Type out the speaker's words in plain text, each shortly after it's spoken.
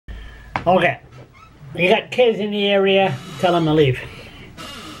Okay. You got kids in the area, tell them to leave.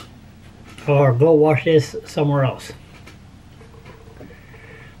 Or go wash this somewhere else.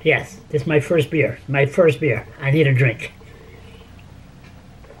 Yes, this is my first beer. My first beer. I need a drink.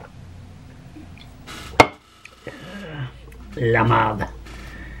 La merde.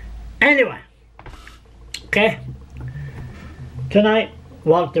 Anyway. Okay. Tonight,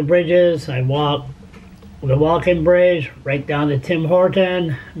 walked the bridges. I walked the walking bridge right down to Tim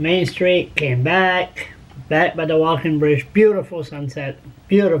Horton, Main Street, came back by the walking bridge. Beautiful sunset.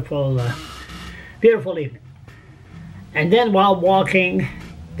 Beautiful, beautiful evening. And then while walking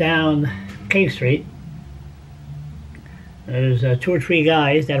down King Street, there's 2 or 3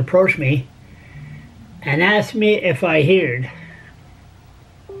 guys that approached me and asked me if I heard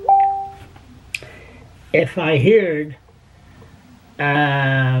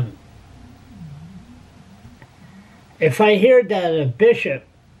that a bishop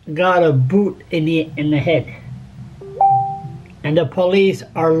got a boot in the head and the police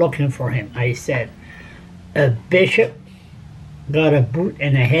are looking for him. I said, a bishop got a boot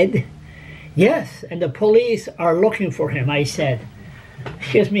in the head? Yes, and the police are looking for him. I said,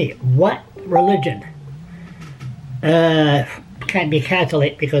 excuse me, what religion? Can't be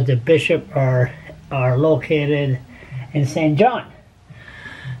Catholic because the bishop are located in St. John.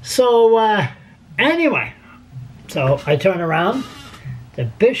 So anyway, so I turn around, the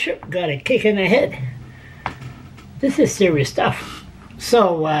bishop got a kick in the head. This is serious stuff.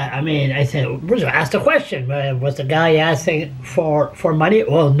 So I mean, I said, ask the question. Was the guy asking for money?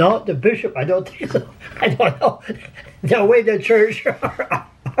 Well, no, the bishop, I don't think so. I don't know. The way the church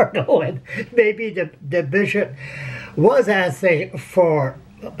are going, maybe the bishop was asking for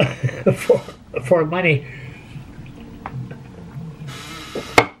money.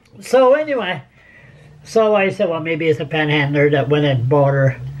 So anyway, so I said, well, maybe it's a panhandler that went and bought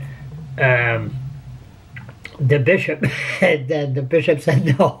her the bishop, and then the bishop said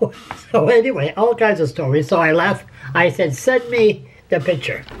no. So anyway, all kinds of stories. So I left. I said, send me the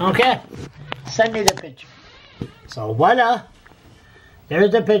picture, okay? Send me the picture. So voila,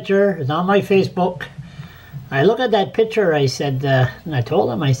 there's the picture. It's on my Facebook. I look at that picture, I said, and I told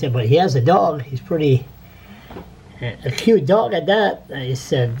him, I said, but he has a dog. He's pretty, a cute dog at that. I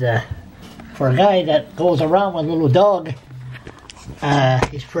said, for a guy that goes around with a little dog,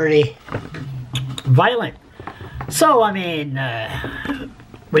 he's pretty violent. So, I mean,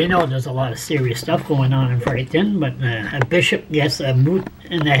 we know there's a lot of serious stuff going on in Fredericton, but a bishop gets a boot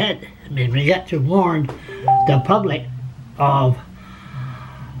in the head. I mean, we got to warn the public of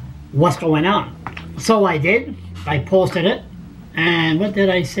what's going on. So I did. I posted it. And what did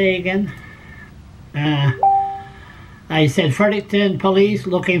I say again? I said, Fredericton Police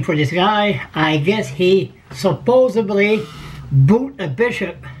looking for this guy. I guess he supposedly boot a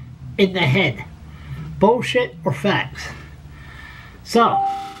bishop in the head. Bullshit or facts? So,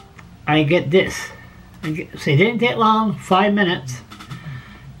 I get this. So it didn't take long, 5 minutes.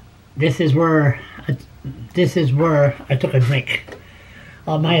 This is where I took a drink.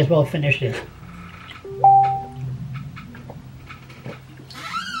 I might as well finish this.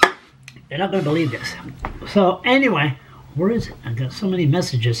 You're not going to believe this. So anyway, where is it? I got so many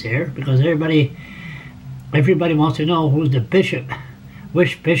messages here because everybody wants to know who's the bishop.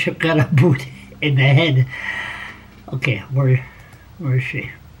 Which bishop got a boot in the head? Okay, where is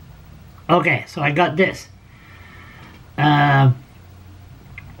she? Okay, so I got this.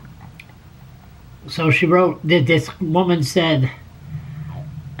 So she wrote, this woman said,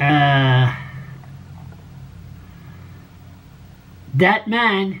 that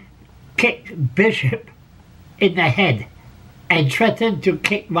man kicked Bishop in the head and threatened to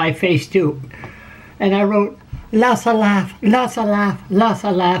kick my face too. And I wrote, lots of laugh, lots of laugh, lots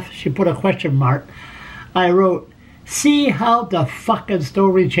of laugh. She put a question mark. I wrote, see how the fucking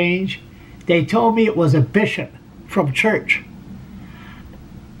story changed? They told me it was a bishop from church.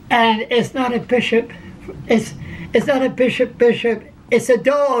 And it's not a bishop. It's not a bishop. It's a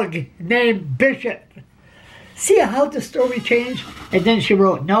dog named Bishop. See how the story changed? And then she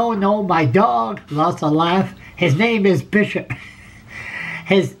wrote, no, my dog, lots of laugh. His name is Bishop.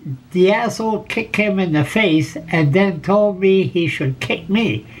 The asshole kicked him in the face and then told me he should kick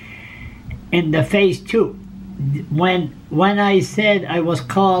me in the face too. When I said I was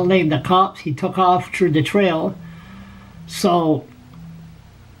calling the cops, he took off through the trail. So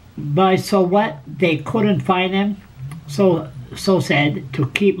what? They couldn't find him. So said to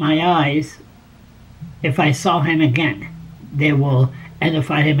keep my eyes. If I saw him again, they will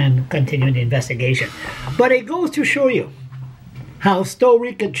identify him and continue the investigation. But it goes to show you how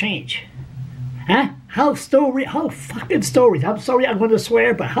story could change. Huh? how fucking stories, I'm sorry I'm going to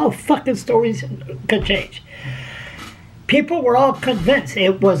swear, but how fucking stories could change. People were all convinced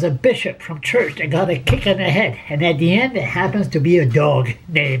it was a bishop from church that got a kick in the head, and at the end it happens to be a dog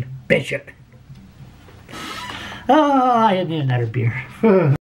named Bishop. Oh, I need another beer.